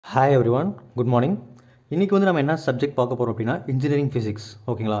Hi every one, good morning. இன்றைக்கி வந்து நம்ம என்ன சப்ஜெக்ட் பார்க்க போகிறோம் அப்படின்னா இன்ஜினியரிங் ஃபிசிக்ஸ்.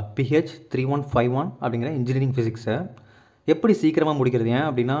 ஓகேங்களா? PH3151 அப்படிங்கிற இன்ஜினியரிங் ஃபிசிக்ஸை எப்படி சீக்கிரமாக முடிக்கிறது? ஏன்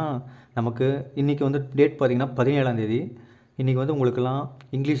அப்படின்னா நமக்கு இன்றைக்கி வந்து டேட் பார்த்திங்கன்னா 17ஆம் தேதி. இன்றைக்கி வந்து உங்களுக்கெல்லாம்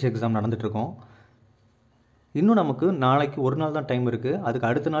இங்கிலீஷ் எக்ஸாம் நடந்துகிட்ருக்கோம். இன்னும் நமக்கு நாளைக்கு ஒரு நாள் தான் டைம் இருக்குது. அதுக்கு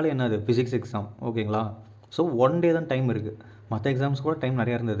அடுத்த நாள் என்னது? Physics exam. ஓகேங்களா? ஸோ ஒன் டே தான் டைம் இருக்குது. மற்ற எக்ஸாம்ஸ் கூட டைம்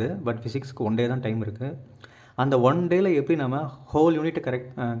நிறையா இருந்தது, பட் ஃபிசிக்ஸ்க்கு ஒன் டே தான் டைம் இருக்குது. அந்த ஒன் டேயில் எப்படி நம்ம ஹோல் யூனிட்டை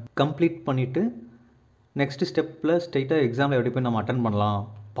கம்ப்ளீட் பண்ணிவிட்டு நெக்ஸ்ட் ஸ்டெப்பில் ஸ்ட்ரெயிட்டாக எக்ஸாமில் எப்படி போய் நம்ம அட்டன் பண்ணலாம்,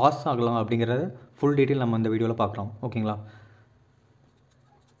 பாஸ் ஆகலாம் அப்படிங்கிறத ஃபுல் டீட்டெயில் நம்ம இந்த வீடியோவில் பார்க்கலாம். ஓகேங்களா?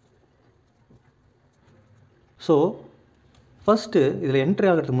 ஸோ ஃபஸ்ட்டு இதில் என்ட்ரி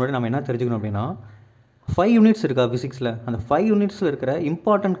ஆகிறதுக்கு முன்னாடி நம்ம என்ன தெரிஞ்சுக்கணும் அப்படின்னா 5 யூனிட்ஸ் இருக்கா ஃபிசிக்ஸில். அந்த 5 யூனிட்ஸில் இருக்கிற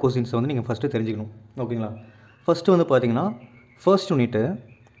இம்பார்ட்டன்ட் கொஸ்டின்ஸை வந்து நீங்கள் ஃபஸ்ட்டு தெரிஞ்சுக்கணும். ஓகேங்களா? ஃபஸ்ட்டு வந்து பார்த்தீங்கன்னா ஃபர்ஸ்ட்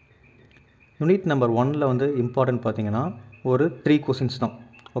யூனிட் நம்பர் 1ல் வந்து இம்பார்ட்டன்ட் பார்த்தீங்கன்னா ஒரு 3 கொஸ்டின்ஸ் தான்.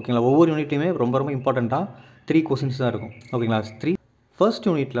 ஓகேங்களா? ஒவ்வொரு யூனிட்லையுமே ரொம்ப ரொம்ப இம்பார்ட்டண்ட்டாக 3 கொஸ்டின்ஸ் தான் இருக்கும். ஓகேங்களா? ஃபர்ஸ்ட்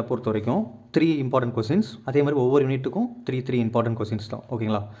யூனிட்டில் பொறுத்த வரைக்கும் 3 இம்பார்ட்டன்ட் கொஸ்டின்ஸ். அதே மாதிரி ஒவ்வொரு யூனிட்டுக்கும் 3 இம்பார்ட்டன்ட் கொஸ்டின்ஸ் தான்.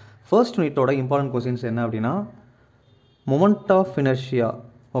 ஓகேங்களா? ஃபர்ஸ்ட் யூனிட்டோட இம்பார்ட்டன்ட் கொஸ்டின்ஸ் என்ன அப்படின்னா மொமெண்ட் ஆஃப் இனர்ஷியா.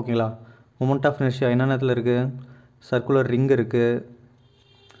 ஓகேங்களா? மொமெண்ட் ஆஃப் இனர்ஷியா என்னென்னத்தில் இருக்குது? சர்க்குலர் ரிங் இருக்குது,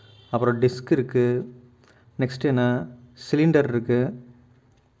 அப்புறம் டிஸ்க் இருக்குது, நெக்ஸ்ட்டு என்ன சிலிண்டர் இருக்குது.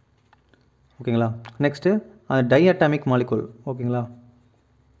 ஓகேங்களா? நெக்ஸ்ட்டு அந்த டைஅட்டாமிக் மாலிகுல். ஓகேங்களா?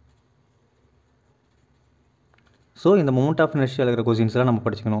 ஸோ இந்த மொமெண்ட் ஆஃப் இனர்ஷியாவில் இருக்கிற கொஸ்டின்ஸ்லாம் நம்ம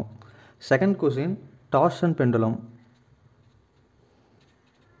படிச்சுக்கணும். Second question torsion pendulum.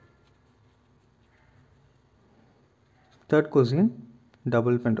 Third question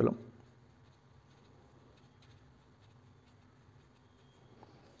double pendulum.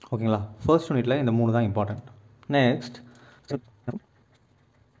 ஓகேங்களா? ஃபர்ஸ்ட் யூனிட்டில் இந்த 3 தான் இம்பார்ட்டண்ட். நெக்ஸ்ட்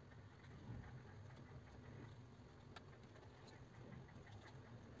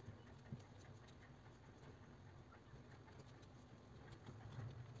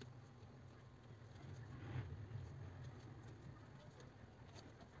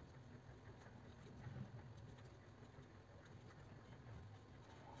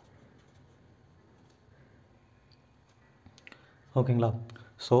ஓகேங்களா?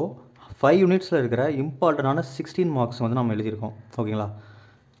 ஸோ 5 யூனிட்ஸில் இருக்கிற இம்பார்ட்டண்டான 16 மார்க்ஸ் வந்து நம்ம எழுதியிருக்கோம். ஓகேங்களா?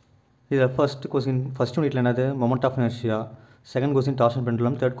 இதில் ஃபஸ்ட் யூனிட்டில் என்னது? Moment of inertia. Second question torsion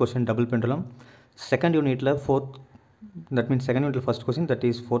pendulum. Third question double pendulum. Second யூனிட்டில் செகண்ட் யூனிட்டில் first question, that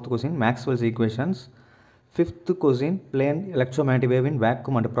is fourth question Maxwell's equations. Fifth question plane electromagnetic wave in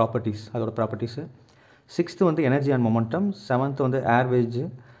vacuum and properties, அதோட properties. Sixth வந்து energy and momentum. Seventh வந்து ஏர்வேஜ்,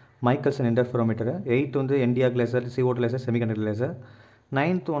 Mikkelsen interferometer. 8th வந்து NTR laser, CO2 laser, semiconductor laser.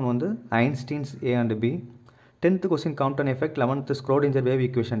 9th one வந்து Einstein's A and B. 10th question Compton effect. 11th Schrödinger wave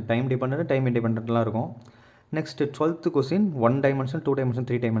equation, time dependent time இண்டிபெண்டன்ட்லாம் இருக்கும். Next 12th question 1 dimension, 2 dimension,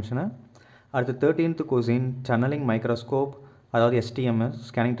 3 dimension. அடுத்து 13th question tunnelling microscope, அதாவது STMS,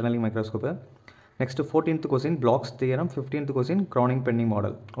 scanning tunnelling microscope. Next 14th question blocks theorem. 15th question crowning bending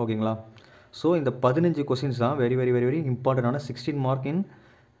model. ஓகேங்களா? So இந்த 15 questions தான் very very very very இம்பார்ட்டண்டான 16 mark in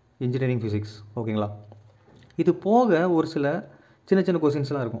engineering physics. ஓகேங்களா? இது போக ஒரு சில சின்ன சின்ன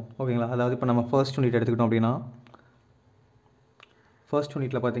கொஸ்டின்ஸ்லாம் இருக்கும். ஓகேங்களா? அதாவது இப்போ நம்ம ஃபர்ஸ்ட் யூனிட் எடுத்துக்கிட்டோம் அப்படின்னா ஃபர்ஸ்ட்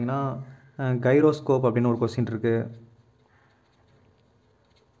யூனிட்டில் பார்த்தீங்கன்னா கைரோஸ்கோப் அப்படின்னு ஒரு கொஸ்டின் இருக்குது.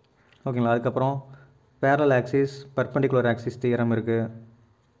 ஓகேங்களா? அதுக்கப்புறம் parallel axis, perpendicular axis theorem இருக்குது.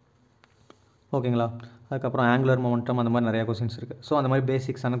 ஓகேங்களா? அதுக்கப்புறம் ஆங்குலர் மொமெண்டம், அந்த மாதிரி நிறையா கொஸ்டின்ஸ் இருக்குது. ஸோ அந்த மாதிரி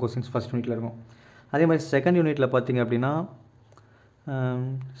பேசிக்ஸான கொஸ்டின்ஸ் ஃபஸ்ட் யூனிட்டில் இருக்கும். அதே மாதிரி செகண்ட் யூனிட்டில் பார்த்தீங்க அப்படின்னா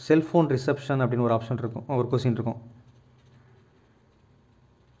செல்ஃபோன் ரிசப்ஷன் அப்படின்னு ஒரு ஆப்ஷன் இருக்கும், ஒரு கொஸ்டின் இருக்கும்.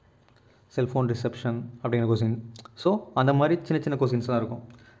 செல்ஃபோன் ரிசப்ஷன் அப்படிங்கிற கொஸ்டின். ஸோ அந்த மாதிரி சின்ன சின்ன கொஸ்டின்ஸ் தான் இருக்கும்.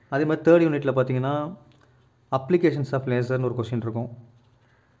 அதே மாதிரி தேர்ட் யூனிட்டில் பார்த்தீங்கன்னா அப்ளிகேஷன்ஸ் ஆஃப் லேசர்னு ஒரு கொஸ்டின் இருக்கும்.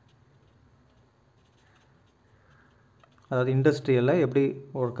 அதாவது இண்டஸ்ட்ரியலில் எப்படி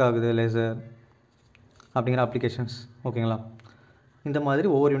ஒர்க் ஆகுது லேசர் அப்படிங்கிற அப்ளிகேஷன்ஸ். ஓகேங்களா? இந்த மாதிரி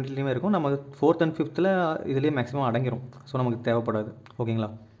ஒவ்வொரு யூனிட்லேயுமே இருக்கும். நம்ம 4th and 5th இதுலேயே மேக்ஸிமம் அடங்கிடும். ஸோ நமக்கு தேவைப்படாது. ஓகேங்களா?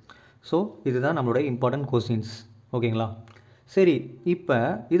 ஸோ இதுதான் நம்மளுடைய இம்பார்ட்டன்ட் கொஸ்டின்ஸ். ஓகேங்களா? சரி, இப்போ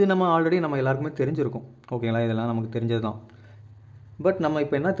இது நம்ம ஆல்ரெடி நம்ம எல்லாருக்குமே தெரிஞ்சிருக்கும். ஓகேங்களா? இதெல்லாம் நமக்கு தெரிஞ்சது தான். பட் நம்ம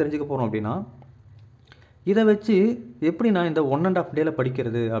இப்போ என்ன தெரிஞ்சுக்க போகிறோம் அப்படின்னா இதை வச்சு எப்படி நான் இந்த 1.5 டேயில்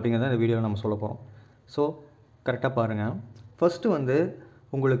படிக்கிறது அப்படிங்கிறத இந்த வீடியோவில் நம்ம சொல்ல போகிறோம். ஸோ கரெக்டாக பாருங்கள். ஃபஸ்ட்டு வந்து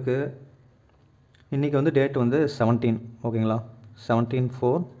உங்களுக்கு இன்றைக்கி வந்து டேட் வந்து 17. ஓகேங்களா?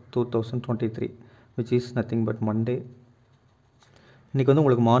 17/4/2023 which is nothing but Monday. இன்றைக்கி வந்து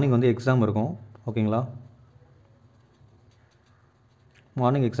உங்களுக்கு மார்னிங் வந்து எக்ஸாம் இருக்கும். ஓகேங்களா?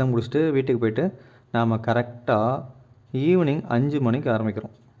 மார்னிங் எக்ஸாம் முடிச்சுட்டு வீட்டுக்கு போய்ட்டு நாம் கரெக்டாக ஈவினிங் 5 மணிக்கு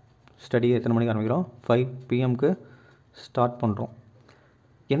ஆரம்பிக்கிறோம். ஸ்டடி எத்தனை மணிக்கு ஆரம்பிக்கிறோம்? 5 PM ஸ்டார்ட் பண்ணுறோம்.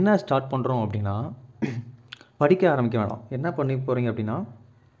 என்ன ஸ்டார்ட் பண்ணுறோம் அப்படின்னா படிக்க ஆரம்பிக்க வேணாம். என்ன பண்ணி போகிறீங்க அப்படின்னா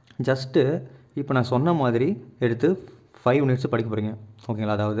ஜஸ்ட்டு இப்போ நான் சொன்ன மாதிரி எடுத்து 5 யூனிட்ஸ் படிக்க போகிறீங்க.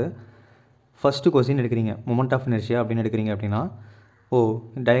 ஓகேங்களா? அதாவது ஃபஸ்ட்டு கொஸ்டின் எடுக்கிறீங்க, மொமெண்ட் ஆஃப் இனர்ஷியா அப்படின்னு எடுக்கிறீங்க அப்படின்னா, ஓ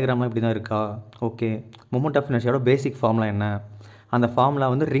டயக்ராம்லாம் இப்படி தான் இருக்கா, okay moment of இனர்ஷியாவோட basic formula என்ன, அந்த ஃபார்முலா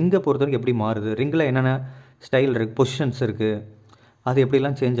வந்து ரிங்கை பொறுத்தவரைக்கும் எப்படி மாறுது, ரிங்கில் என்னென்ன ஸ்டைல் இருக்குது, பொசிஷன்ஸ் இருக்குது, அது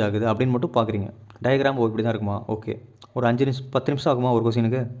எப்படிலாம் சேஞ்ச் ஆகுது அப்படின்னு மட்டும் பார்க்குறீங்க. டயக்ராம் இப்படி தான் இருக்குமா, ஓகே ஒரு 5 நிமிஷம் 10 நிமிஷம் ஆகுமா ஒரு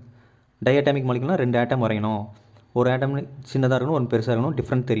கொஸ்டினுக்கு. டயட்டாமிக் மாலிகுல்னா 2 ஆட்டம் வரையணும், ஒரு ஆட்டம் சின்னதாக இருக்கணும், ஒன்று பெருசாக இருக்கணும்,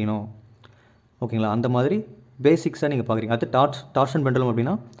 டிஃப்ரெண்ட் தெரியணும். ஓகேங்களா? அந்த மாதிரி பேசிக்ஸாக நீங்கள் பார்க்குறீங்க. அது டார்ஷன் பெண்டலும்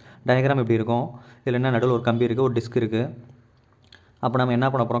அப்படின்னா டயக்ராம் எப்படி இருக்கும், இதில் என்ன நடுவில் ஒரு கம்பி இருக்குது, ஒரு டிஸ்க் இருக்குது, அப்போ நம்ம என்ன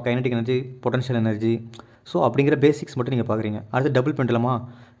பண்ண போகிறோம், kinetic energy, potential energy, so அப்படிங்கிற பேசிக்ஸ் மட்டும் நீங்கள் பார்க்குறீங்க. அடுத்து டபுள் பெண்டலமா,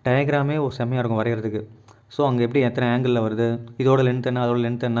 டயக்ராமே ஒரு செம்மையாக இருக்கும் வரைகிறதுக்கு. ஸோ அங்கே எப்படி எத்தனை ஆங்கிளில் வருது, இதோட லென்த் என்ன, அதோட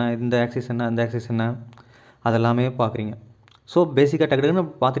லென்த் என்ன, இந்த ஆக்சிஸ் என்ன, அந்த ஆக்சிஸ் என்ன, அதெல்லாமே பார்க்குறீங்க. ஸோ பேசிக்காக டக்குன்னு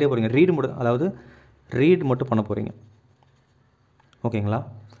பார்த்துட்டே போகிறீங்க. அதாவது ரீட் மட்டும் பண்ண போகிறீங்க. ஓகேங்களா?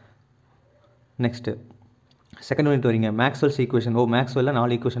 நெக்ஸ்ட்டு செகண்ட் யூனிட் வரீங்க. Maxwell's equation. ஓ மேக்ஸ்வெல்லில்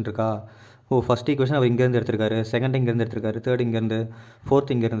 4 ஈக்குவேஷன் இருக்கா, ஓ ஃபஸ்ட் ஈக்குவேஷன் அவர் இங்கேருந்து எடுத்திருக்காரு, செகண்ட் இங்கேருந்து எடுத்திருக்காரு, தேர்ட் இங்கேருந்து,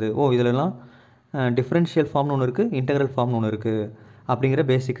 ஃபோர்த் இங்கேருந்து, ஓ இதிலலாம் டிஃப்ரென்ஷியல் ஃபார்ம்னு ஒன்று இருக்குது, இன்டெக்ரல் ஃபார்ம்னு ஒன்று இருக்குது, அப்படிங்கிற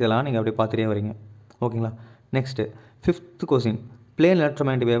பேசிக்ஸ்லாம் நீங்கள் அப்படியே பார்த்துட்டே வரீங்க. ஓகேங்களா? Next 5th question, plane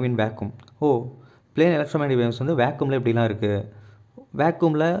electromagnetic wave இன் வேக்யூம். ஓ பிளேன் எலக்ட்ரோமேக்னெட்டிக் வேவ்ஸ் வந்து வேக்யூமில் எப்படிலாம் இருக்குது,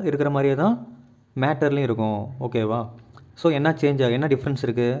 வேக்யூமில் இருக்கிற மாதிரியே தான் மேட்டர்லேயும் இருக்கும். ஓகேவா? ஸோ என்ன சேஞ்ச் ஆகும், என்ன டிஃப்ரென்ஸ்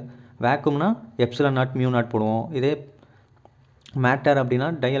இருக்குது, வேக்யூம்னா எப்சிலான் நாட் மியூ நாட் போடுவோம், இதே மேட்டர் அப்படின்னா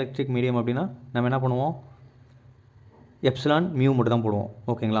டைஎலக்ட்ரிக் மீடியம் அப்படின்னா நம்ம என்ன பண்ணுவோம், எப்சிலான் மியூ மட்டும் தான் போடுவோம்.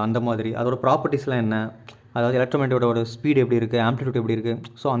 ஓகேங்களா? அந்த மாதிரி அதோட ப்ராப்பர்ட்டிஸ்லாம் என்ன, அதாவது எலக்ட்ரோமேக்னெட்டோட ஸ்பீடு எப்படி இருக்குது, ஆம்ப்ளிடியூட் எப்படி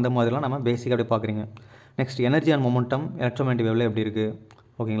இருக்குது, ஸோ அந்த மாதிரிலாம் நம்ம பேசிக்காக அப்படி பார்க்குறீங்க. Next energy and momentum electromagnetic வேவ்ல எப்படி இருக்குது.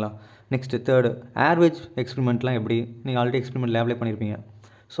 ஓகேங்களா? நெக்ஸ்ட்டு தேர்டு ஏர்வேஜ் எக்ஸ்பெரிமெண்ட்லாம் எப்படி, நீங்கள் ஆல்ரெடி எக்ஸ்பெரிமெண்ட் லேப்லேயே பண்ணியிருப்பீங்க.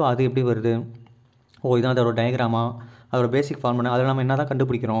 ஸோ அது எப்படி வருது, ஓ இதான் அதோட டயக்ராமா, அதோட பேசிக் ஃபார்முலா, அதில் நம்ம என்ன தான்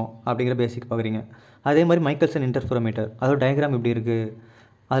கண்டுபிடிக்கிறோம் அப்படிங்கிற பேசிக் பார்க்குறீங்க. அதே மாதிரி மைக்கேல்சன் இன்டர்ஃபெரோமீட்டர், அதோட டயக்ராம் எப்படி இருக்குது,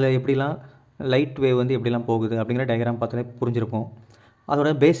 அதில் எப்படிலாம் லைட் வேவ் வந்து எப்படிலாம் போகுது அப்படிங்கிற டயக்ராம் பார்த்தாலே புரிஞ்சிருக்கும்.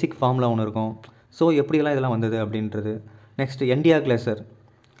 அதோட பேசிக் ஃபார்முலா ஒன்று இருக்கும். ஸோ எப்படியெல்லாம் இதெல்லாம் வந்தது அப்படின்றது. நெக்ஸ்ட் என்டிஆர் லேசர்,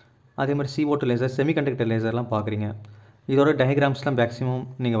 அதே மாதிரி CO2 லேசர், செமிகண்டக்டர் லேசர்லாம் பார்க்குறீங்க. இதோட டயக்ராம்ஸ்லாம் மேக்ஸிமம்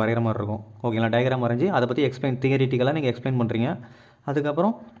நீங்கள் வரைகிற மாதிரி இருக்கும். ஓகேங்களா? டயக்ராம் வரைஞ்சி அதை பற்றி தியரிட்டிக்கலாக நீங்கள் எக்ஸ்பிளைன் பண்ணுறீங்க.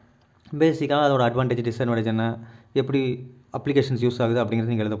 அதுக்கப்புறம் பேசிக்காக அதோட அட்வான்டேஜ் டிஸ்அட்வான்டேஜ் என்ன, எப்படி அப்ளிகேஷன்ஸ் யூஸ் ஆகுது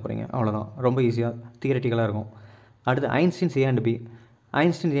அப்படிங்கிறது நீங்கள் எழுத போகிறீங்க. அவ்வளோதான், ரொம்ப ஈஸியாக தியரிட்டிக்கலாக இருக்கும். அடுத்து Einstein's A and B.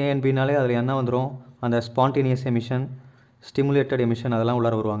 Einstein A and Bனாலே அதில் என்ன வந்துடும், அந்த ஸ்பான்டேனியஸ் எமிஷன், ஸ்டிமுலேட்டட் எமிஷன், அதெல்லாம்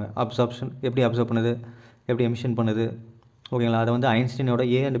உள்ளார வருவாங்க. அப்சார்ப்ஷன் எப்படி அப்சர்வ் பண்ணுது, எப்படி எமிஷன் பண்ணுது. ஓகேங்களா? அதை வந்து ஐன்ஸ்டீனோட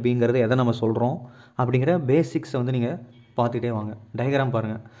A and Bங்கிறது எதை நம்ம சொல்கிறோம் அப்படிங்கிற பேசிக்ஸை வந்து நீங்கள் பார்த்துட்டே வாங்க. டயக்ராம்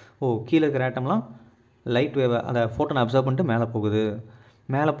பாருங்கள். ஓ கீழே இருக்கிற ஆட்டம்லாம் லைட் வேவை, அதை ஃபோட்டோனை அப்சர்வ் பண்ணிட்டு மேலே போகுது,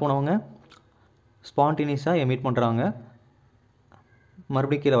 மேலே போனவங்க ஸ்பான்டேனியஸாக எமிட் பண்ணுறாங்க,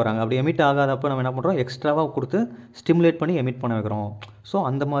 மறுபடியும் கீழே வராங்க. அப்படி எமிட் ஆகாதப்போ நம்ம என்ன பண்ணுறோம், எக்ஸ்ட்ராவாக கொடுத்து ஸ்டிமுலேட் பண்ணி எமிட் பண்ண வைக்கிறோம். ஸோ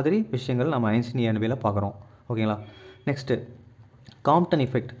அந்த மாதிரி விஷயங்கள் நம்ம ஐன்ஸ்டீன் A and Bல பார்க்குறோம். ஓகேங்களா? Next Compton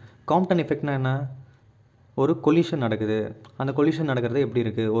effect. காம்ப்டன் எஃபெக்ட்னா என்ன, ஒரு கொலிஷன் நடக்குது, அந்த கொலிஷன் நடக்கிறது எப்படி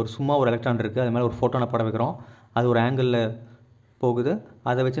இருக்குது, ஒரு சும்மா ஒரு எலக்ட்ரான் இருக்குது, அது மேலே ஒரு ஃபோட்டோனை பட வைக்கிறோம், அது ஒரு ஆங்கிளில் போகுது,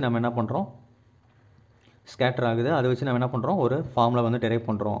 அதை வச்சு நம்ம என்ன பண்ணுறோம், ஸ்கேட்டர் ஆகுது, அதை வச்சு நம்ம என்ன பண்ணுறோம், ஒரு ஃபார்முலா வந்து டெரைவ்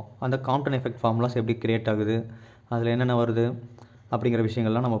பண்ணுறோம். அந்த காம்ப்டன் எஃபெக்ட் ஃபார்முலாஸ் எப்படி கிரியேட் ஆகுது, அதில் என்னென்ன வருது அப்படிங்கிற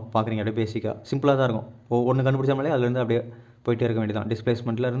விஷயங்கள்லாம் நம்ம பார்க்குறீங்க. அப்படியே பேசிக்காக சிம்பிளாக தான் இருக்கும். ஒன்று கண்டுபிடிச்சாமலே அதுலேருந்து அப்படியே போயிட்டே இருக்க வேண்டியதான்.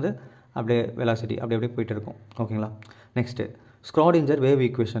 டிஸ்பிளேஸ்மெண்ட்லேருந்து அப்படியே வெலாசிட்டி அப்படியே போயிட்டு இருக்கும். ஓகேங்களா? Next Schrödinger wave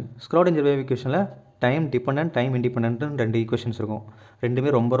equation. Schrödinger wave ஈக்குவேஷனில் டைம் டிபெண்டன்ட், டைம் இண்டிபெண்டன்ட்னு 2 ஈக்குவேஷன்ஸ் இருக்கும். ரெண்டுமே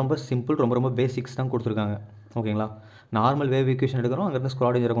ரொம்ப சிம்பிள், ரொம்ப பேசிக்ஸ் தான் கொடுத்துருக்காங்க. ஓகேங்களா? நார்மல் வேவ் ஈக்குவேஷன் எடுக்கிறோம், அங்கேருந்து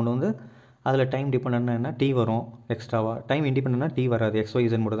ஸ்க்ராடிஞ்சரை கொண்டு வந்து அதில் டைம் டிபெண்டன்ட்னா என்ன, T வரும் எக்ஸ்ட்ராவாக, டைம் இண்டிபெண்டன்ட்னா T வராது,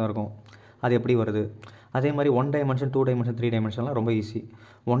 XYZ மட்டும் தான் இருக்கும். அது எப்படி வருது. அதே மாதிரி 1 டைமென்ஷன், 2 டைமென்ஷன், 3 டைமென்ஷன்லாம் ரொம்ப ஈஸி.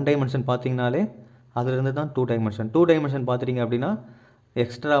 1 டைமென்ஷன் பார்த்தீங்கனாலே அதுலேருந்து தான் 2 டைமென்ஷன். 2 டைமென்ஷன் பார்த்துட்டிங்க அப்படின்னா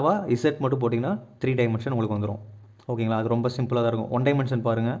எக்ஸ்ட்ராவாக Z மட்டும் போட்டிங்கன்னா 3 டைமென்ஷன் உங்களுக்கு வந்துடும். ஓகேங்களா? அது ரொம்ப சிம்பிளாக தான் இருக்கும். 1 டைமென்ஷன்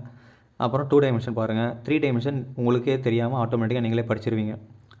பாருங்கள், அப்புறம் 2 டைமென்ஷன் பாருங்கள், 3 டைமென்ஷன் உங்களுக்கே தெரியாமல் ஆட்டோமேட்டிக்காக நீங்களே படிச்சிருவீங்க.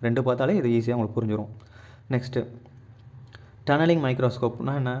 2 பார்த்தாலே இது ஈஸியாக உங்களுக்கு புரிஞ்சிடும். நெக்ஸ்ட்டு டனலிங்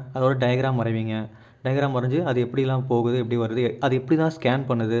மைக்ரோஸ்கோப்னா என்ன, அதோட டயக்ராம் வரைவீங்க. டயக்ராம் வரைஞ்சி அது எப்படிலாம் போகுது, எப்படி வருது, அது எப்படி தான் ஸ்கேன்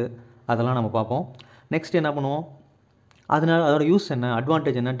பண்ணுது, அதெல்லாம் நம்ம பார்ப்போம். நெக்ஸ்ட் என்ன பண்ணுவோம், அதோட யூஸ் என்ன,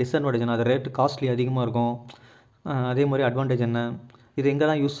 அட்வான்டேஜ் என்ன, டிஸ்அட்வான்டேஜ் என்ன, அது ரேட்டு காஸ்ட்லி அதிகமாக இருக்கும், அதே மாதிரி அட்வான்டேஜ் என்ன, இது எங்கே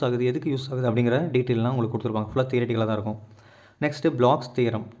தான் யூஸ் ஆகுது, எதுக்கு யூஸ் ஆகுது அப்படிங்கிற டீட்டெயிலாம் உங்களுக்கு கொடுத்துருப்பாங்க. ஃபுல்லாக தியரிட்டிக்கலாக தான் இருக்கும். Next blocks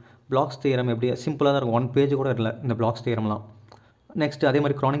theorem. Blocks theorem எப்படி சிம்பிளாக தான் இருக்கும், 1 பேஜ் கூட இல்லை இந்த பிளாக்ஸ் தியரம்லாம். நெக்ஸ்ட்டு அதே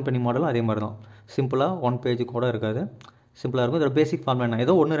மாதிரி க்ரானிக் பண்ணி மாடலும் அதே மாதிரி தான், சிம்பிளாக 1 பேஜ் கூட இருக்காது, சிம்பிளாக இருக்கும். இதோட பேசிக் ஃபார்முலா என்ன,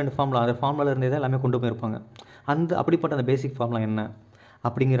 ஏதோ 1-2 ஃபார்முலா, அந்த ஃபார்முலாவில் இருந்தே தான் எல்லாமே கொண்டு போயிருப்பாங்க. அப்படிப்பட்ட அந்த பேசிக் ஃபார்முலா என்ன,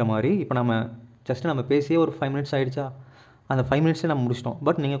 அப்படிங்கிற மாதிரி இப்போ நம்ம ஜஸ்ட்டு நம்ம பேசியே ஒரு 5 மினிட்ஸ் ஆகிடுச்சா, அந்த 5 மினிட்ஸே நம்ம முடிச்சிட்டோம்.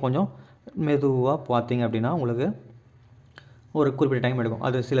 பட் நீங்கள் கொஞ்சம் மெதுவாக பார்த்தீங்க அப்படின்னா உங்களுக்கு ஒரு குறிப்பிட்ட டைம் எடுக்கும்.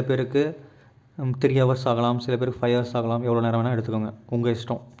 அது சில பேருக்கு 3 ஹவர்ஸ் ஆகலாம், சில பேருக்கு 5 ஹவர்ஸ் ஆகலாம், எவ்வளோ நேரம் வேணால் எடுத்துக்கோங்க, உங்கள்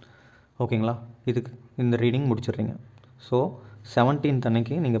இஷ்டம். ஓகேங்களா? இதுக்கு இந்த ரீடிங் முடிச்சிடுறீங்க. ஸோ 17th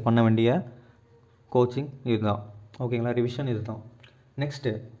அன்னைக்கு நீங்கள் பண்ண வேண்டிய கோச்சிங் இதுதான். ஓகேங்களா? ரிவிஷன் இது தான்.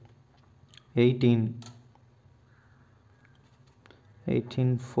 நெக்ஸ்ட்டு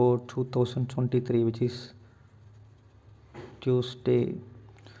 18/4/2023 which is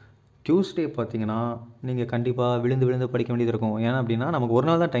டியூஸ்டே பார்த்தீங்கன்னா நீங்கள் கண்டிப்பாக விழுந்து படிக்க வேண்டியது இருக்கும். ஏன்னா அப்படின்னா நமக்கு ஒரு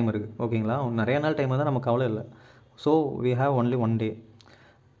நாள் தான் டைம் இருக்குது. ஓகேங்களா? நிறைய நாள் டைம் தான் நமக்கு கவலை இல்லை. So we have only 1 day.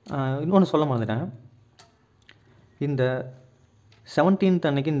 இன்னொன்று சொல்ல மறந்துட்டேன். இந்த 17th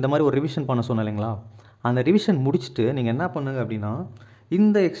அன்னைக்கு இந்த மாதிரி ஒரு ரிவிஷன் பண்ண சொன்னேன் இல்லைங்களா, அந்த ரிவிஷன் முடிச்சுட்டு நீங்கள் என்ன பண்ணுங்க அப்படின்னா,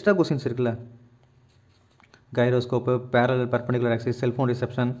 இந்த எக்ஸ்ட்ரா கொஸ்டின்ஸ் இருக்குல்ல, gyroscope, parallel perpendicular axis, cellphone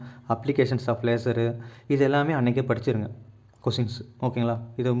reception, applications of laser, இது எல்லாமே அன்றைக்கே படிச்சிருங்க கொஸ்டின்ஸ். ஓகேங்களா?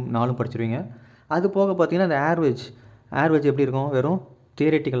 இது 4 படிச்சிருவீங்க. அது போக பார்த்தீங்கன்னா இந்த ஏர்வேஜ் எப்படி இருக்கும், வெறும்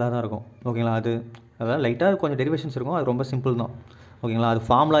தியரிட்டிக்கலாக தான் இருக்கும். ஓகேங்களா? அதாவது லைட்டாக கொஞ்சம் டெரிவேஷன்ஸ் இருக்கும், அது ரொம்ப சிம்பிள் தான். ஓகேங்களா? அது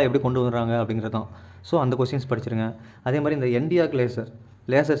ஃபார்முலா எப்படி கொண்டு வர்றாங்க அப்படிங்கிறது தான். ஸோ அந்த கொஸ்டின்ஸ் படிச்சிருங்க. அதே மாதிரி இந்த என்டிஆர்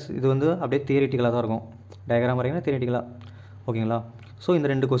லேசர்ஸ் இது வந்து அப்படியே தியரிட்டிக்கலாக தான் இருக்கும். டயக்ராம் வரைங்கன்னா தியரிட்டிக்கலாக. ஓகேங்களா? ஸோ இந்த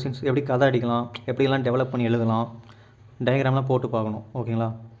 2 கொஸ்டின்ஸ் எப்படி கதை அடிக்கலாம், எப்படிலாம் டெவலப் பண்ணி எழுதலாம், டயக்ராம்லாம் போட்டு பார்க்கணும். ஓகேங்களா?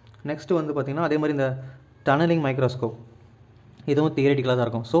 நெக்ஸ்ட்டு வந்து பார்த்திங்கன்னா அதே மாதிரி இந்த டனலிங் மைக்ரோஸ்கோப், இதுவும் தியரிட்டிக்கலாக தான்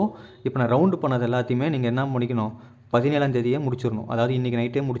இருக்கும். ஸோ இப்போ நான் ரவுண்டு பண்ணது எல்லாத்தையுமே நீங்கள் என்ன முடிக்கணும், 17ஆம் தேதியே முடிச்சிடணும். அதாவது இன்றைக்கி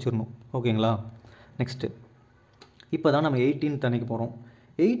நைட்டே முடிச்சிடணும். ஓகேங்களா? நெக்ஸ்ட்டு இப்போ தான் நம்ம 18th அன்னைக்கு போகிறோம்.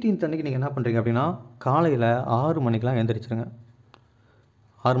 18th அன்னைக்கு நீங்கள் என்ன பண்ணுறீங்க அப்படின்னா, காலையில் 6 மணிக்கெலாம் எழுந்திரிச்சிருங்க.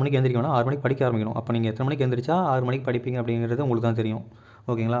 6 மணிக்கு எழுந்திரிக்கணும், 6 மணிக்கு படிக்க ஆரம்பிக்கணும். அப்போ நீங்கள் எத்தனை மணிக்கு எழுந்திரிச்சா 6 மணிக்கு படிப்பீங்க அப்படிங்கிறது உங்களுக்கு தான் தெரியும்.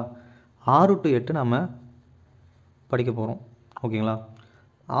 ஓகேங்களா? 6 to 8 நம்ம படிக்க போகிறோம். ஓகேங்களா?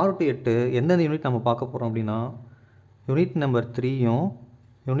 6 to 8 எந்தெந்த யூனிட் நம்ம பார்க்க போகிறோம் அப்படின்னா, யூனிட் நம்பர் 3யும்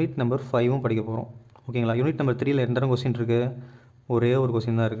யூனிட் நம்பர் 5ம் படிக்க போகிறோம். ஓகேங்களா? யூனிட் நம்பர் 3ல் எத்தனை கொஸ்டின் இருக்குது, ஒரே ஒரு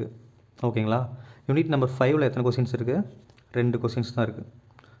கொஸ்டின் தான் இருக்குது. ஓகேங்களா? யூனிட் நம்பர் 5ல் எத்தனை கொஸ்டின்ஸ் இருக்குது, 2 கொஸ்டின்ஸ் தான் இருக்குது.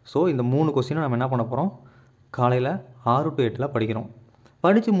 ஸோ இந்த 3 கொஸ்டினும் நம்ம என்ன பண்ண போகிறோம், காலையில் 6 to 8 படிக்கிறோம்.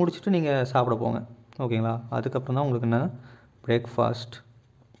 படித்து முடிச்சுட்டு நீங்கள் சாப்பிட போங்க. ஓகேங்களா? அதுக்கப்புறம் தான் உங்களுக்கு என்ன, பிரேக்ஃபாஸ்ட்.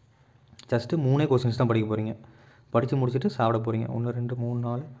 ஜஸ்ட்டு 3 கொஸ்டின்ஸ் தான் படிக்க போகிறீங்க. படித்து முடிச்சுட்டு சாப்பிட போகிறீங்க. 1 2 3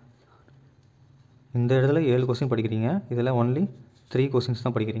 4 இந்த இடத்துல 7 கொஸ்டின் படிக்கிறீங்க. இதில் ஒன்லி 3 கொஸ்டின்ஸ்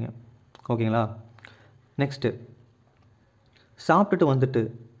தான் படிக்கிறீங்க. ஓகேங்களா? நெக்ஸ்ட்டு சாப்பிட்டுட்டு வந்துட்டு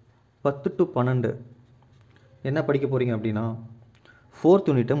 10 to 12 என்ன படிக்க போகிறீங்க அப்படின்னா, 4th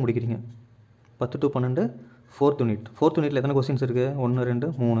யூனிட்டை முடிக்கிறீங்க. 10 to 12 4th யூனிட். 4th யூனிட்டில் எத்தனை கொஸ்டின்ஸ் இருக்குது, 1 2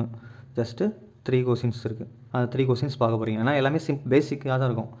 3, ஜஸ்ட்டு 3 கொஸ்டின்ஸ் இருக்குது. அந்த 3 கொஸ்டின்ஸ் பார்க்க போகிறீங்க. ஏன்னா எல்லாமே பேசிக்காக தான்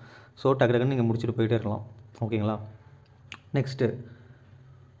இருக்கும். ஸோ டக்குன்னு நீங்கள் முடிச்சுட்டு போயிட்டே இருக்கலாம். ஓகேங்களா? நெக்ஸ்ட்டு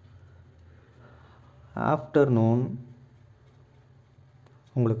ஆஃப்டர்நூன்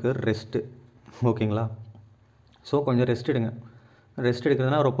உங்களுக்கு ரெஸ்ட்டு. ஓகேங்களா? ஸோ கொஞ்சம் ரெஸ்ட் எடுங்க. ரெஸ்ட்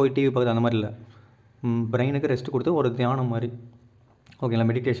எடுக்கிறதுனா ஒரு போய் டிவி பார்க்குறது அந்த மாதிரி இல்லை, பிரெயினுக்கு ரெஸ்ட் கொடுத்து ஒரு தியானம் மாதிரி. ஓகேங்களா?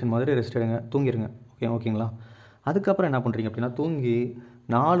 மெடிடேஷன் மாதிரி ரெஸ்ட் எடுங்க, தூங்கிடுங்க. ஓகேங்களா? அதுக்கப்புறம் என்ன பண்ணுறீங்க அப்படின்னா, தூங்கி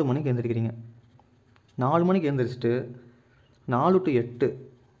 4 மணிக்கு எழுந்திரிக்கிறீங்க. 4 மணிக்கு எழுந்திரிச்சிட்டு 4 to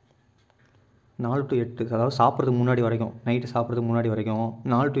 8 அதாவது சாப்பிட்றதுக்கு முன்னாடி வரைக்கும், நைட்டு சாப்பிட்றதுக்கு முன்னாடி வரைக்கும்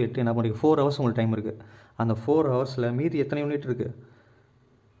 4 to 8 என்ன பண்ணுறீங்க, 4 ஹவர்ஸ் உங்களுக்கு டைம் இருக்குது. அந்த 4 ஹவர்ஸில் மீதி எத்தனை யூனிட் இருக்குது,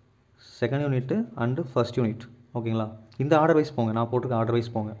 2nd unit and 1st unit. ஓகேங்களா? இந்த ஆர்டர் வைஸ் போங்க, நான் போட்டிருக்க ஆர்டர்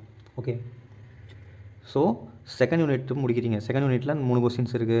வைஸ் போங்க. Okay. So 2nd unit முடிக்கிறீங்க. 2nd யூனிட்டில் 3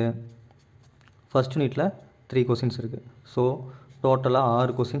 கொஸ்டின்ஸ் இருக்குது. 1st யூனிட்டில் 3 கொஸ்டின்ஸ் இருக்குது. ஸோ டோட்டலாக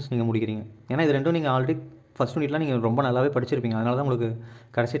 6 கொஸ்டின்ஸ் நீங்கள் முடிக்கிறீங்க. ஏன்னா இது ரெண்டும் நீங்கள் ஆல்ரெடி 1st யூனிட்லாம் நீங்கள் ரொம்ப நல்லாவே படிச்சிருப்பீங்க. அதனால தான் உங்களுக்கு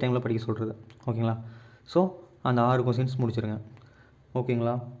கடைசி டைமில் படிக்க சொல்கிறது. ஓகேங்களா? ஸோ அந்த 6 கொஸ்டின்ஸ் முடிச்சிருங்க.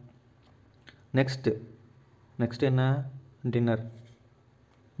 ஓகேங்களா? நெக்ஸ்ட்டு என்ன, டின்னர்.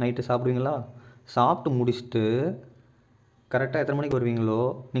 நைட்டு சாப்பிடுவீங்களா? சாப்பிட்டு முடிச்சுட்டு கரெக்டாக எத்தனை மணிக்கு வருவீங்களோ,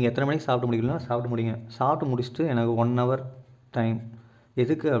 நீங்கள் எத்தனை மணிக்கு சாப்பிட்டு முடிக்கலன்னா சாப்பிட்டு முடிங்க. சாப்பிட்டு முடிச்சுட்டு எனக்கு 1 hour டைம்.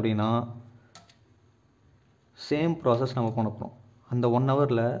 எதுக்கு அப்படின்னா, சேம் ப்ராசஸ் நம்ம பண்ண போகிறோம். அந்த 1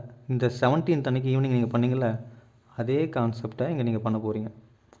 hourல இந்த 17th அன்னைக்கு ஈவினிங் நீங்கள் பண்ணீங்கள்ல, அதே கான்செப்டை இங்கே நீங்கள் பண்ண போகிறீங்க.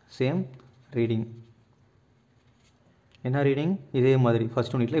 Same reading. என்ன ரீடிங், இதே மாதிரி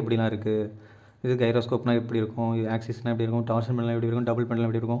 1st யூனிட்டில் இப்படிலாம் இருக்குது, இது கைரோஸ்கோப்னால் எப்படி இருக்கும், இது ஆக்சிஸ்னால் எப்படி இருக்கும், டார்ஷன் பெண்டலாம் எப்படி இருக்கும், டபுள் பெண்டலாம்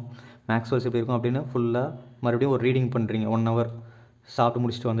எப்படி இருக்கும், மேக்ஸ்வெல்ஸ் எப்படி இருக்கும் அப்படின்னு ஃபுல்லாக மறுபடியும் ஒரு ரீடிங் பண்ணுறீங்க. 1 hour சாப்பிட்டு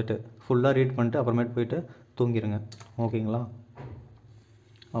முடிச்சுட்டு வந்துட்டு ஃபுல்லாக ரீட் பண்ணிட்டு அப்புறமேட்டு போயிட்டு தூங்கிடுங்க. ஓகேங்களா?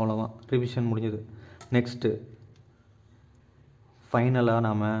 அவ்வளோதான், ரிவிஷன் முடிஞ்சது. நெக்ஸ்ட்டு ஃபைனலாக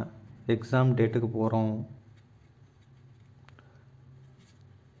நாம் எக்ஸாம் டேட்டுக்கு போகிறோம்.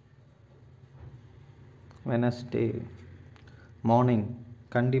 வெனஸ்டே மார்னிங்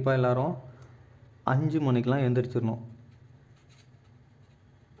கண்டிப்பாக எல்லோரும் 5 மணிக்கெலாம் எழுந்திரிச்சிடணும்.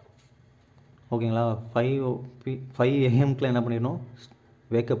 ஓகேங்களா? 5 AM என்ன பண்ணிடணும்,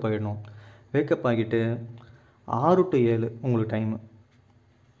 வேக்கப் ஆகிடணும். வேக்கப் ஆகிட்டு 6 to 7 உங்களுக்கு டைமு.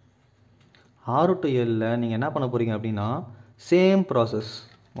 6 to 7 நீங்கள் என்ன பண்ண போகிறீங்க அப்படின்னா, same process.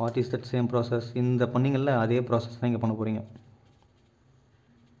 What is that same process? இந்த பண்ணிங்கள்ல அதே ப்ராசஸ் தான் இங்கே பண்ண போகிறீங்க.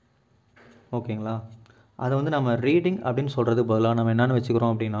 ஓகேங்களா? அதை வந்து நம்ம ரீடிங் அப்படின்னு சொல்கிறது பதிலாக நம்ம என்னென்னு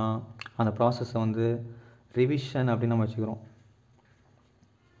வச்சுக்கிறோம் அப்படின்னா, அந்த ப்ராசஸை வந்து ரிவிஷன் அப்படின்னு நம்ம வச்சுக்கிறோம்.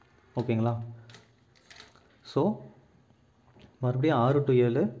 ஓகேங்களா? ஸோ மறுபடியும் 6 to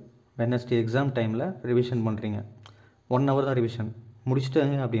 7 வெட்னஸ்டே எக்ஸாம் டைமில் ரிவிஷன் பண்ணுறீங்க. 1 hour தான் ரிவிஷன்.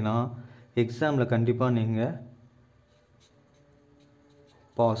 முடிச்சிட்டாங்க அப்படின்னா எக்ஸாமில் கண்டிப்பாக நீங்கள்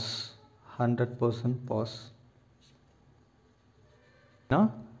பாஸ், 100% பாஸ்.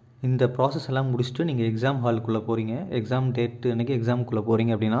 இந்த ப்ராசஸ் எல்லாம் முடிச்சுட்டு நீங்கள் எக்ஸாம் ஹாலுக்குள்ளே போகிறீங்க. எக்ஸாம் டேட்டு அன்றைக்கி எக்ஸாமுக்குள்ளே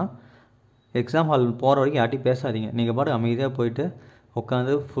போகிறீங்க அப்படின்னா, எக்ஸாம் ஹால் போகிற வரைக்கும் யார்ட்டையும் பேசாதீங்க. நீங்கள் பாட்டு அமைதியாக போயிட்டு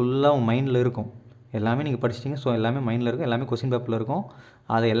உட்காந்து ஃபுல்லாக உங்கள் மைண்டில் இருக்கும். எல்லாமே நீங்கள் படிச்சிட்டிங்க. ஸோ எல்லாமே மைண்டில் இருக்கும், எல்லாமே கொஸ்டின் பேப்பரில் இருக்கும்.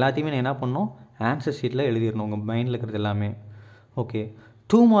 அதை எல்லாத்தையுமே நான் என்ன பண்ணணும், ஆன்சர் ஷீட்டில் எழுதிடணும் உங்கள் மைண்டில் இருக்கிறது எல்லாமே. ஓகே,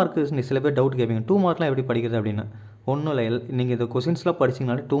 2 மார்க்கு சில பேர் டவுட் கேட்பீங்க, 2 மார்க்லாம் எப்படி படிக்கிறது அப்படின்னு. ஒன்றும் இல்லை, நீங்கள் இந்த கொஸ்டின்ஸ்லாம்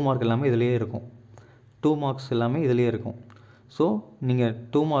படிச்சிங்கனாலே 2 மார்க் எல்லாமே இதிலேயே இருக்கும். 2 மார்க்ஸ் எல்லாமே இதிலேயே இருக்கும். ஸோ நீங்கள்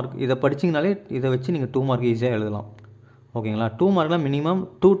 2 மார்க் இதை படிச்சிங்கனாலே இதை வச்சு நீங்கள் 2 மார்க் ஈஸியாக எழுதலாம். ஓகேங்களா? 2 மார்க்லாம் மினிமம்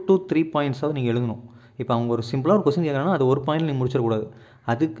 2 to 3 பாயிண்ட்ஸாவது நீங்கள் எழுதணும். இப்போ அவங்க ஒரு சிம்பிளாக ஒரு கொஸ்டின் கேட்குறாங்கன்னா அது ஒரு பாயிண்ட் நீங்கள் முடிச்சிடக்கூடாது.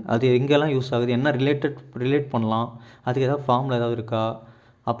 அது எங்கெல்லாம் யூஸ் ஆகுது, என்ன ரிலேட் பண்ணலாம், அதுக்கு ஏதாவது ஃபார்மில் ஏதாவது இருக்கா,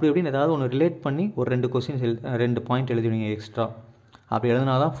 அப்படி இப்படின்னு ஏதாவது ஒன்று ரிலேட் பண்ணி ஒரு 2 கொஸ்டின்ஸ் 2 பாயிண்ட் எழுதிடுவீங்க எக்ஸ்ட்ரா. அப்படி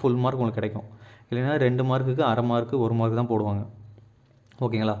எழுதினா தான் ஃபுல் மார்க் உங்களுக்கு கிடைக்கும். இல்லைன்னா 2 மார்க்குக்கு அரை மார்க்கு 1 மார்க் தான் போடுவாங்க.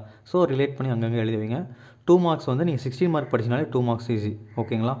 ஓகேங்களா? ஸோ ரிலேட் பண்ணி அங்கங்கே எழுதுவீங்க. 2 மார்க்ஸ் வந்து நீங்கள் 16 மார்க் படிச்சினாலே 2 மார்க்ஸ் ஈஸி.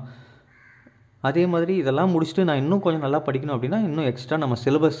 ஓகேங்களா? அதே மாதிரி இதெல்லாம் முடிச்சுட்டு நான் இன்னும் கொஞ்சம் நல்லா படிக்கணும் அப்படின்னா இன்னும் எக்ஸ்ட்ரா நம்ம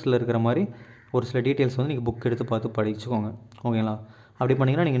சிலபஸில் இருக்கிற மாதிரி ஒரு சில டீட்டெயில்ஸ் வந்து நீங்கள் புக் எடுத்து பார்த்து படிச்சுக்கோங்க. ஓகேங்களா? அப்படி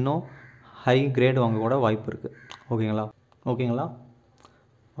பண்ணிங்கன்னா நீங்கள் இன்னும் ஹை கிரேட் வாங்க கூட வாய்ப்பு இருக்குது. ஓகேங்களா?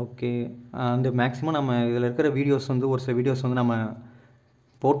 ஓகே, அந்த மேக்ஸிமம் நம்ம இதில் இருக்கிற வீடியோஸ் வந்து ஒரு சில வீடியோஸ் வந்து நம்ம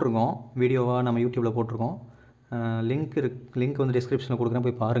போட்டிருக்கோம், வீடியோவாக நம்ம யூடியூப்பில் போட்டிருக்கோம். லிங்க் வந்து டிஸ்கிரிப்ஷனில் கொடுக்குறேன்,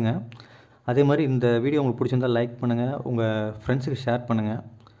 போய் பாருங்கள். அதே மாதிரி இந்த வீடியோ உங்களுக்கு பிடிச்சிருந்தால் லைக் பண்ணுங்கள், உங்கள் ஃப்ரெண்ட்ஸுக்கு ஷேர் பண்ணுங்கள்.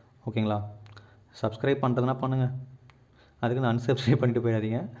 ஓகேங்களா? சப்ஸ்கிரைப் பண்ணுறதுனா பண்ணுங்கள், அதுக்கு நான் அன்சப்ஸ்கிரைப் பண்ணிட்டு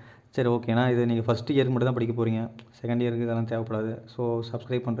போயிடாதீங்க. சரி, ஓகேண்ணா. இது நீங்கள் ஃபஸ்ட் இயருக்கு மட்டும் தான் படிக்க போகிறீங்க, செகண்ட் இயருக்கு இதெல்லாம் தேவைப்படாது. ஸோ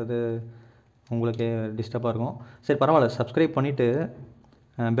சப்ஸ்கிரைப் பண்ணுறது உங்களுக்கே டிஸ்டர்பாக இருக்கும். சரி, பரவாயில்ல, சப்ஸ்கிரைப் பண்ணிவிட்டு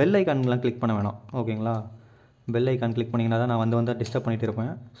பெல் ஐக்கான்லாம் கிளிக் பண்ண வேணாம். ஓகேங்களா? பெல் ஐக்கான் கிளிக் பண்ணிங்கன்னா தான் நான் வந்து டிஸ்டர்ப் பண்ணிகிட்டு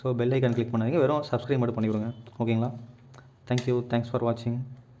இருப்பேன். ஸோ பெல் ஐக்கான் கிளிக் பண்ணாதீங்க, வெறும் சப்ஸ்கிரைப் மட்டும் பண்ணிவிடுங்க. ஓகேங்களா? தேங்க்யூ, தேங்க்ஸ் ஃபார் வாட்சிங்.